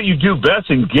 Like, do what you do best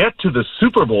and get to the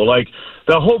Super Bowl. Like,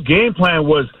 the whole game plan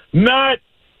was not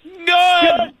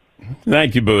good.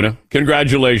 Thank you, Buddha.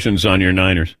 Congratulations on your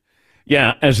Niners.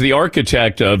 Yeah, as the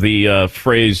architect of the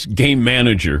phrase game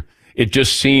manager, it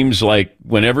just seems like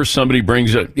whenever somebody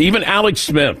brings it, even Alex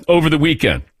Smith over the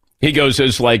weekend, he goes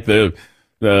as like the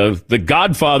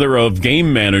godfather of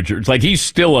game managers. Like, he's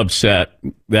still upset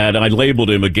that I labeled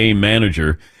him a game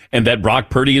manager and that Brock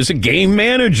Purdy is a game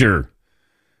manager.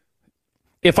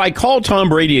 If I call Tom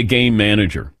Brady a game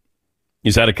manager,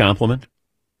 is that a compliment?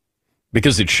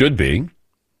 Because it should be.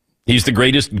 He's the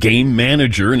greatest game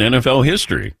manager in NFL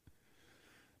history.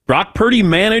 Brock Purdy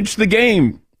managed the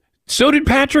game. So did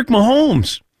Patrick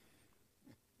Mahomes.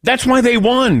 That's why they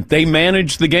won. They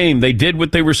managed the game. They did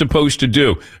what they were supposed to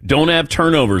do. Don't have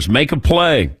turnovers. Make a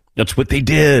play. That's what they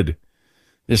did.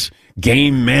 This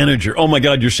game manager. Oh, my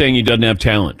God, you're saying he doesn't have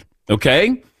talent.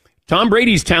 Okay? Tom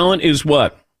Brady's talent is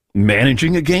what?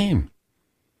 Managing a game.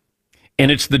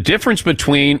 And it's the difference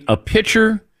between a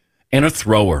pitcher and a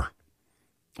thrower.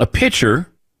 A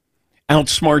pitcher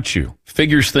outsmarts you,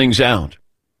 figures things out.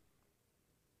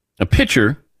 A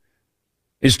pitcher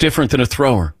is different than a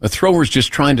thrower. A thrower is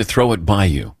just trying to throw it by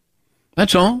you.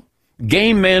 That's all.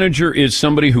 Game manager is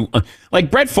somebody who, like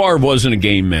Brett Favre wasn't a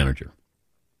game manager.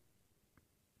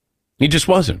 He just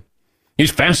wasn't.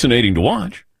 He's fascinating to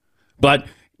watch, but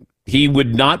he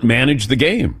would not manage the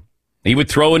game. He would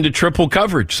throw into triple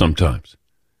coverage sometimes.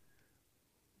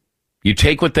 You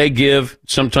take what they give.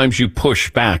 Sometimes you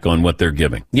push back on what they're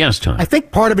giving. Yes, Tom. I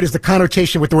think part of it is the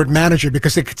connotation with the word manager,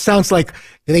 because it sounds like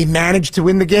they managed to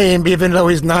win the game, even though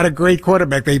he's not a great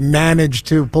quarterback. They managed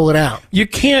to pull it out. You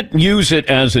can't use it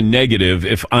as a negative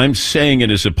if I'm saying it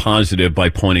as a positive by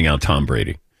pointing out Tom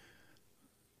Brady.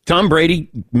 Tom Brady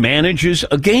manages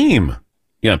a game.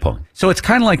 Yeah, Paul. So it's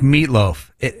kind of like meatloaf.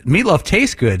 Meatloaf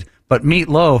tastes good, but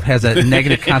meatloaf has a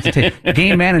negative connotation.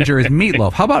 Game manager is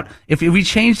meatloaf. How about if we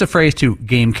change the phrase to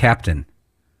game captain?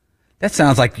 That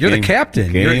sounds like you're the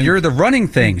captain. You're the running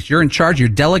things. You're in charge. You're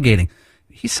delegating.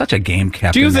 He's such a game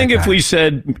captain. Do you think if we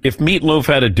said, if Meatloaf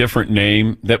had a different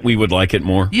name, that we would like it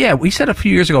more? Yeah, we said a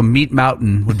few years ago Meat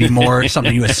Mountain would be more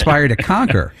something you aspire to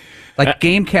conquer. Like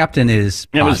game captain is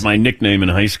That was my nickname in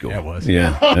high school. Yeah, it was.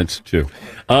 Yeah, that's true.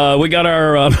 We got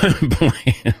our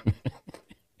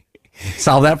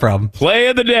solve that problem. Play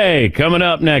of the day coming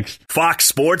up next. Fox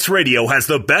Sports Radio has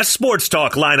the best sports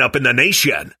talk lineup in the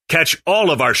nation. Catch all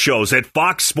of our shows at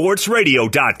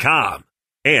foxsportsradio.com.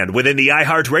 And within the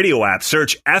iHeartRadio app,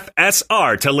 search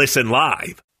FSR to listen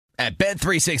live. At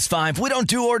Bet365, we don't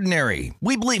do ordinary.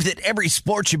 We believe that every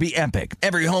sport should be epic.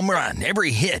 Every home run,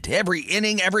 every hit, every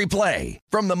inning, every play.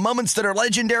 From the moments that are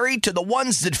legendary to the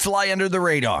ones that fly under the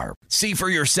radar. See for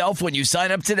yourself when you sign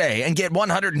up today and get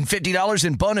 $150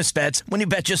 in bonus bets when you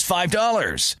bet just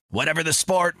 $5. Whatever the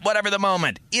sport, whatever the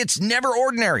moment, it's never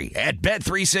ordinary at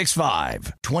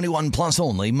Bet365. 21 plus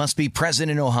only. Must be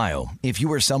present in Ohio. If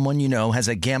you or someone you know has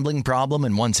a gambling problem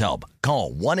and wants help,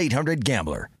 call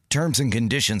 1-800-GAMBLER. Terms and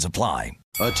conditions apply.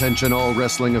 Attention all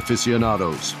wrestling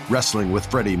aficionados. Wrestling with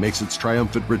Freddie makes its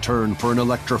triumphant return for an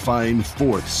electrifying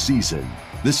 4th season.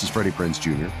 This is Freddie Prinze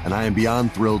Jr., and I am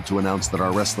beyond thrilled to announce that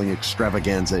our wrestling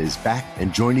extravaganza is back,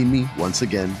 and joining me once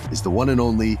again is the one and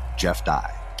only Jeff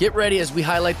Dye. Get ready as we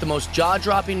highlight the most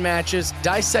jaw-dropping matches,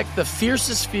 dissect the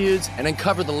fiercest feuds, and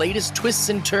uncover the latest twists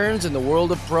and turns in the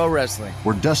world of pro wrestling.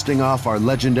 We're dusting off our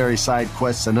legendary side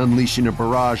quests and unleashing a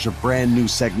barrage of brand new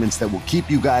segments that will keep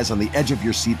you guys on the edge of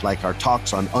your seat, like our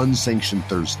talks on Unsanctioned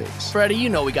Thursdays. Freddie, you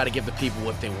know we got to give the people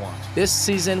what they want. This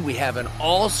season, we have an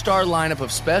all-star lineup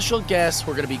of special guests who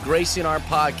are going to be gracing our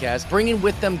podcast, bringing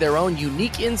with them their own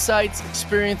unique insights,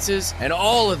 experiences, and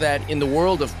all of that in the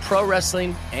world of pro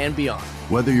wrestling and beyond.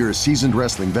 Whether you're a seasoned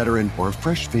wrestling veteran or a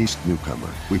fresh-faced newcomer,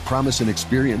 we promise an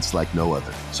experience like no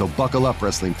other. So buckle up,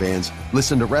 wrestling fans.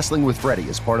 Listen to Wrestling with Freddie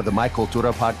as part of the My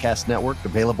Cultura Podcast Network,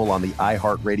 available on the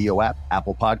iHeartRadio app,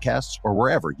 Apple Podcasts, or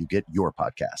wherever you get your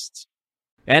podcasts.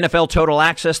 NFL Total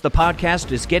Access, the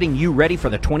podcast, is getting you ready for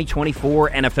the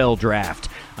 2024 NFL Draft.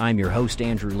 I'm your host,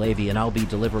 Andrew Levy, and I'll be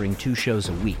delivering 2 shows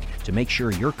a week to make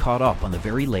sure you're caught up on the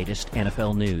very latest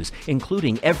NFL news,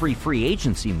 including every free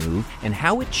agency move and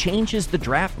how it changes the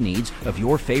draft needs of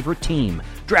your favorite team.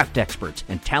 Draft experts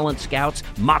and talent scouts,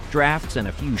 mock drafts, and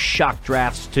a few shock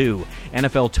drafts, too.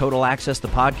 NFL Total Access, the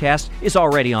podcast, is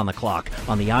already on the clock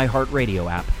on the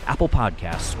iHeartRadio app, Apple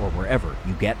Podcasts, or wherever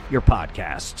you get your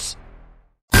podcasts.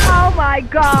 Oh my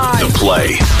God! The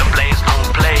play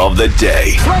of the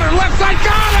day. Runner left side,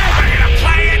 got it! We're gonna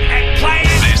play it and play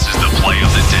it. This is the play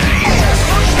of the day.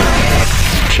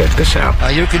 Check this out.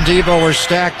 Ayuk and Debo were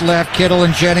stacked left, Kittle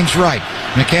and Jennings right.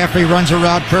 McCaffrey runs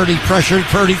around Purdy, pressured,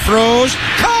 Purdy throws.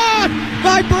 Caught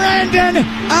by Brandon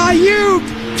Ayuk!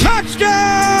 Touchdown!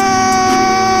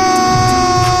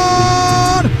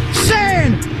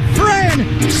 San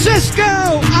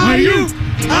Francisco!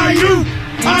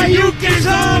 Ayuk is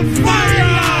on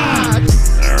fire!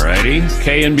 All righty.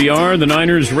 KNBR, the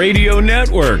Niners Radio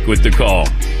Network, with the call.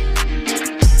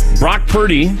 Brock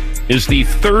Purdy is the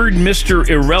 3rd Mr.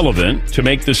 Irrelevant to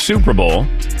make the Super Bowl,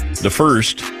 the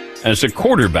first as a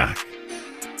quarterback.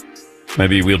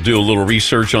 Maybe we'll do a little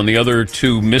research on the other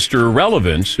 2 Mr.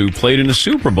 Irrelevants who played in the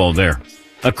Super Bowl there.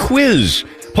 A quiz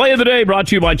Play of the day brought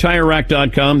to you by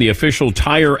TireRack.com, the official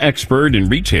tire expert and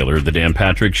retailer of the Dan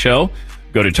Patrick Show.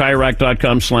 Go to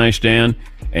TireRack.com/Dan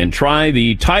and try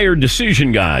the Tire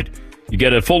Decision Guide. You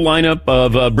get a full lineup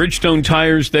of Bridgestone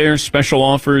tires there, special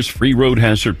offers, free road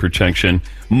hazard protection,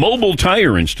 mobile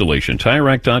tire installation.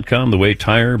 TireRack.com, the way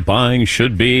tire buying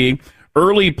should be.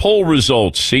 Early poll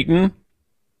results, Seton.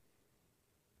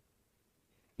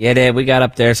 Yeah, Dad, we got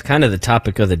up there. It's kind of the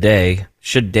topic of the day.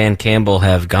 Should Dan Campbell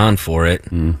have gone for it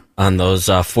on those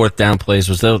fourth down plays?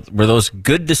 Were those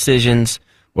good decisions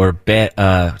or bad?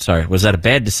 Was that a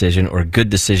bad decision or a good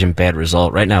decision, bad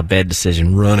result? Right now, bad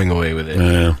decision, running away with it.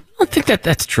 I don't think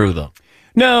that's true, though.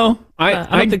 No, I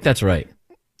don't think that's right.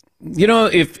 You know,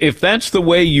 if that's the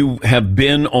way you have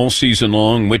been all season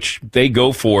long, which they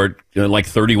go for it like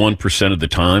 31% of the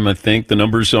time, I think the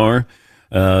numbers are.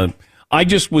 I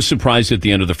just was surprised at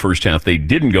the end of the first half they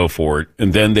didn't go for it,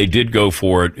 and then they did go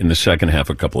for it in the second half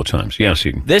a couple of times. Yes,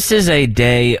 Eden. This is a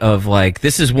day of,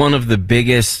 this is one of the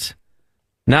biggest,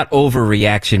 not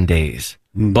overreaction days,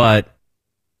 but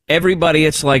everybody,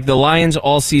 it's like the Lions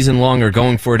all season long are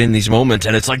going for it in these moments,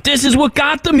 and it's like, this is what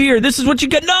got them here. This is what you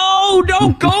get. No,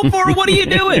 don't go for it. What are you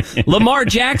doing? Lamar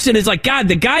Jackson is like, God,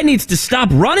 the guy needs to stop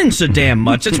running so damn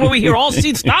much. That's what we hear all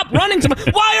season. Stop running so much.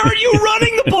 Why aren't you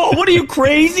running the ball? What are you,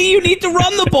 crazy? You need to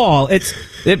run the ball.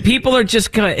 People are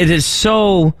just it is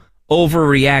so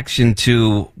overreaction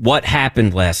to what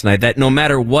happened last night that no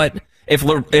matter what, if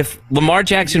Lamar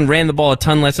Jackson ran the ball a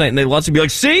ton last night and they lost, to be like,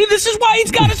 see, this is why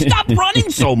he's got to stop running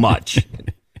so much.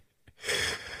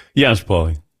 Yes,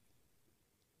 Paulie.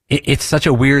 It's such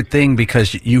a weird thing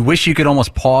because you wish you could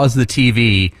almost pause the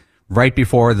TV right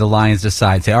before the Lions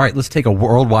decide. Say, all right, let's take a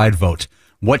worldwide vote.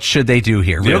 What should they do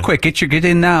here? Real quick, get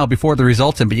in now before the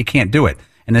results in, but you can't do it.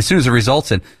 And as soon as the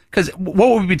results in, because what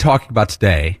would we be talking about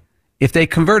today if they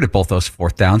converted both those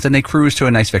fourth downs and they cruised to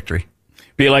a nice victory?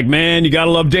 Be like, man, you got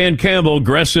to love Dan Campbell,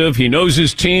 aggressive. He knows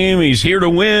his team. He's here to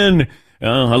win.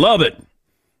 I love it.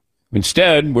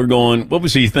 Instead, we're going, what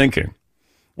was he thinking?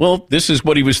 Well, this is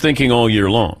what he was thinking all year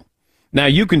long. Now,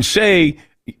 you can say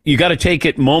you got to take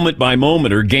it moment by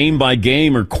moment or game by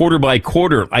game or quarter by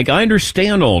quarter. I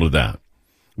understand all of that.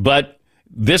 But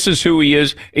this is who he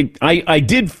is. I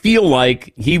did feel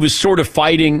like he was sort of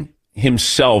fighting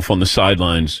himself on the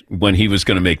sidelines when he was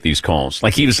going to make these calls.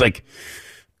 Like he was like,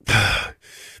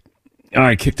 all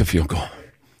right, kick the field goal.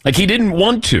 Like he didn't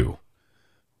want to.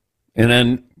 And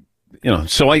then,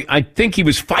 so I think he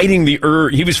was fighting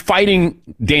he was fighting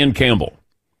Dan Campbell.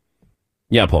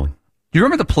 Yeah, Paul. Do you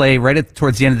remember the play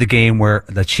towards the end of the game where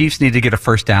the Chiefs needed to get a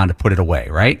first down to put it away,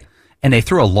 right? And they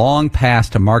threw a long pass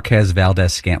to Marquez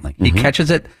Valdez-Scantling. He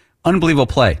catches it. Unbelievable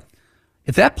play.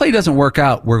 If that play doesn't work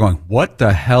out, we're going, what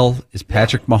the hell is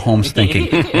Patrick Mahomes thinking?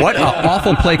 What an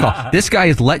awful play call. This guy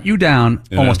has let you down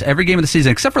almost every game of the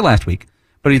season, except for last week.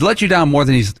 But he's let you down more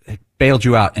than he's bailed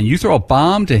you out. And you throw a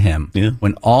bomb to him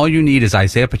when all you need is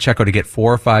Isaiah Pacheco to get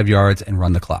 4 or 5 yards and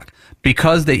run the clock.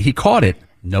 Because he caught it,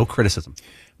 no criticism.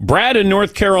 Brad in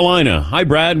North Carolina. Hi,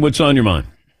 Brad. What's on your mind?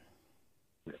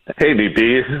 Hey,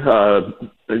 DP.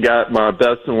 Got my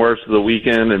best and worst of the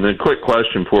weekend, and then quick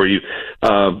question for you.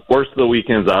 Worst of the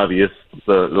weekend's obvious.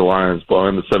 The Lions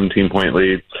blowing the 17-point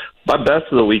lead. My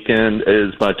best of the weekend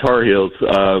is my Tar Heels.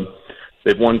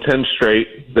 They've won 10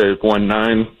 straight. They've won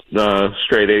 9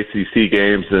 straight ACC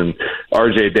games, and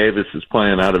R.J. Davis is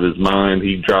playing out of his mind.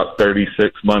 He dropped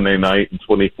 36 Monday night and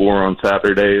 24 on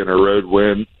Saturday in a road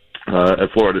win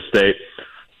at Florida State.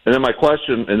 And then my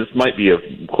question, and this might be a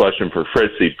question for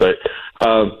Fritzy, but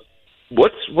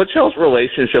what's y'all's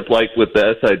relationship like with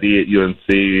the SID at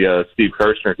UNC, Steve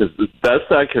Kirshner? Because as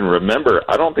best I can remember,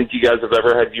 I don't think you guys have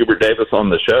ever had Hubert Davis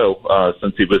on the show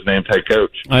since he was named head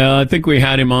coach. I think we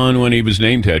had him on when he was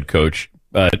named head coach,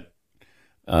 but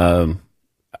I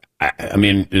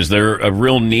mean, is there a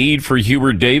real need for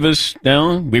Hubert Davis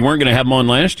now? We weren't going to have him on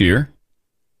last year.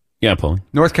 Yeah, Paul.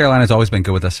 North Carolina's always been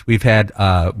good with us. We had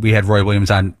Roy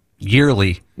Williams on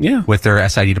yearly with their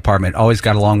SID department. Always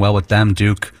got along well with them,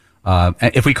 Duke.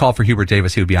 If we called for Hubert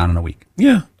Davis, he would be on in a week.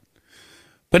 Yeah.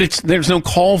 But there's no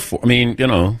call for, I mean,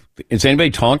 is anybody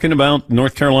talking about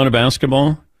North Carolina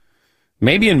basketball?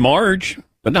 Maybe in March,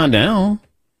 but not now.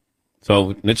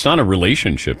 So it's not a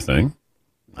relationship thing.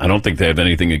 I don't think they have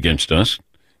anything against us.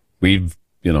 We've,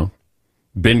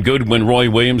 been good when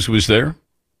Roy Williams was there.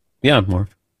 Yeah,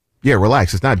 Marv. Yeah,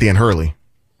 relax. It's not Dan Hurley.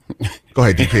 Go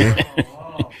ahead,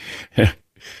 DP.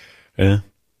 Yeah.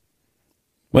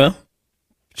 Well,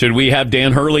 should we have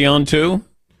Dan Hurley on too?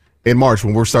 In March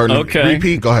when we're starting to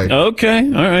repeat? Go ahead. Okay.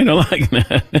 All right. I like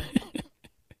that.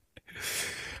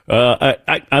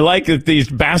 I like that these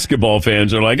basketball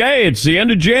fans are like, hey, it's the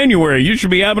end of January. You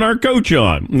should be having our coach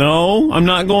on. No, I'm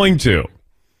not going to.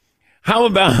 How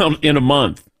about in a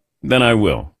month? Then I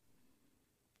will.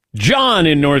 John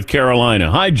in North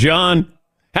Carolina. Hi, John.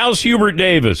 How's Hubert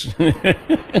Davis? Well,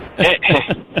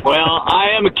 I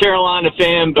am a Carolina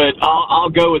fan, but I'll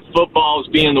go with football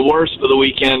as being the worst for the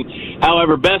weekend.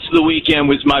 However, best of the weekend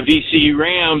was my VCU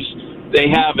Rams. They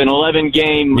have an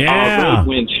 11-game road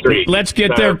win streak. Let's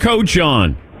get their coach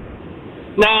on.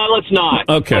 No, let's not.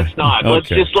 Okay. Let's not. Okay. Let's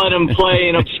just let them play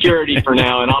in obscurity for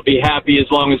now, and I'll be happy as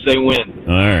long as they win.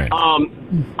 All right.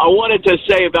 I wanted to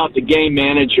say about the game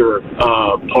manager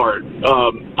part.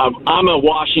 I'm a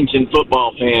Washington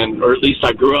football fan, or at least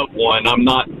I grew up one. I'm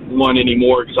not one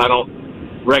anymore because I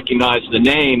don't recognize the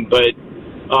name, but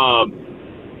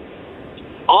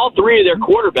all three of their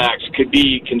quarterbacks could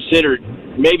be considered,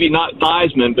 maybe not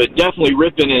Theismann, but definitely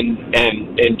Rippon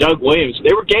and Doug Williams.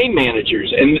 They were game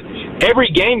managers, and every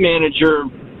game manager,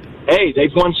 hey,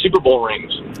 they've won Super Bowl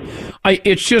rings.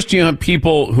 It's just,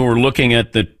 people who are looking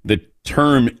at the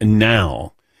term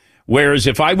now, whereas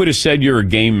if I would have said you're a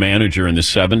game manager in the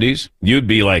 70s, you'd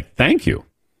be like, thank you.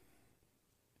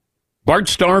 Bart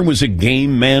Starr was a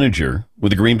game manager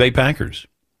with the Green Bay Packers.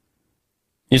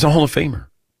 He's a Hall of Famer.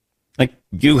 Like,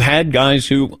 you had guys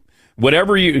who,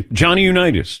 Johnny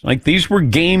Unitas, like, these were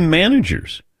game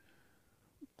managers.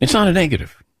 It's not a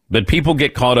negative, but people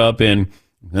get caught up in,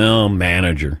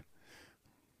 manager.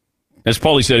 As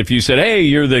Paulie said, if you said, hey,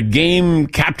 you're the game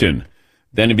captain,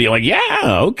 then it'd be like, yeah,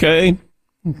 okay.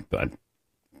 But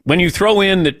when you throw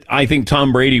in that I think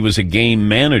Tom Brady was a game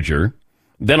manager,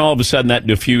 then all of a sudden that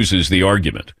diffuses the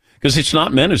argument because it's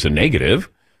not meant as a negative.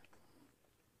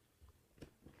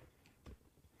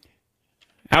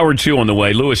 Hour 2 on the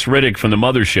way. Louis Riddick from the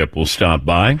Mothership will stop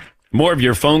by. More of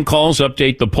your phone calls,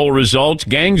 update the poll results.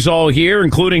 Gang's all here,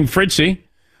 including Fritzy.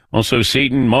 Also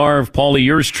Seton, Marv, Paulie,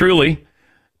 yours truly.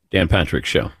 Dan Patrick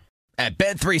Show. At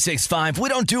Bet365, we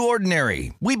don't do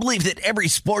ordinary. We believe that every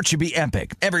sport should be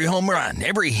epic. Every home run,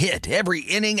 every hit, every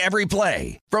inning, every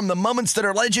play. From the moments that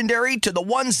are legendary to the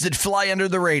ones that fly under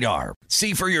the radar.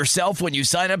 See for yourself when you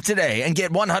sign up today and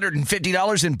get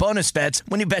 $150 in bonus bets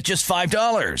when you bet just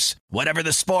 $5. Whatever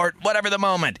the sport, whatever the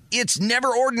moment, it's never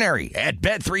ordinary at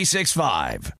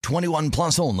Bet365. 21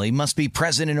 plus only. Must be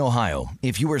present in Ohio.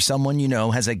 If you or someone you know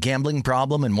has a gambling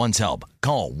problem and wants help,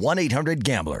 call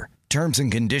 1-800-GAMBLER. Terms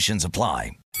and conditions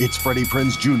apply. It's Freddie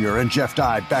Prinze Jr. and Jeff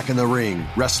Dye back in the ring.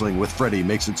 Wrestling with Freddie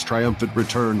makes its triumphant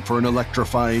return for an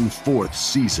electrifying 4th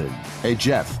season. Hey,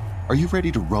 Jeff, are you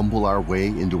ready to rumble our way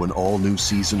into an all-new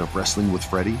season of Wrestling with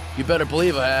Freddie? You better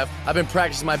believe I have. I've been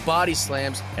practicing my body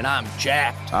slams, and I'm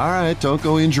jacked. All right, don't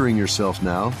go injuring yourself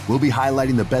now. We'll be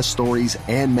highlighting the best stories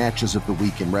and matches of the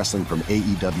week in wrestling from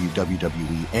AEW,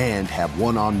 WWE, and have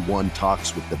one-on-one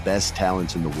talks with the best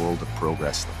talents in the world of pro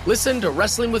wrestling. Listen to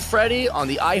Wrestling with Freddie on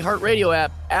the iHeartRadio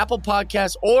app, Apple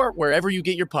Podcasts, or wherever you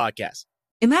get your podcasts.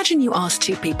 Imagine you ask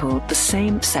two people the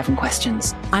same 7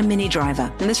 questions. I'm Minnie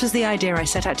Driver, and this was the idea I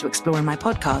set out to explore in my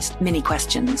podcast, Mini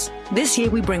Questions. This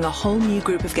year, we bring a whole new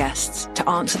group of guests to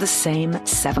answer the same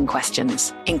 7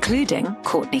 questions, including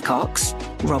Courtney Cox,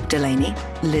 Rob Delaney,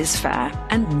 Liz Phair,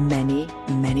 and many,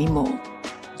 many more.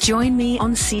 Join me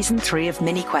on Season 3 of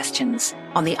Mini Questions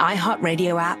on the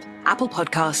iHeartRadio app, Apple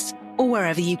Podcasts, or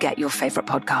wherever you get your favorite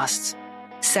podcasts.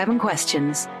 7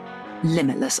 questions,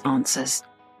 limitless answers.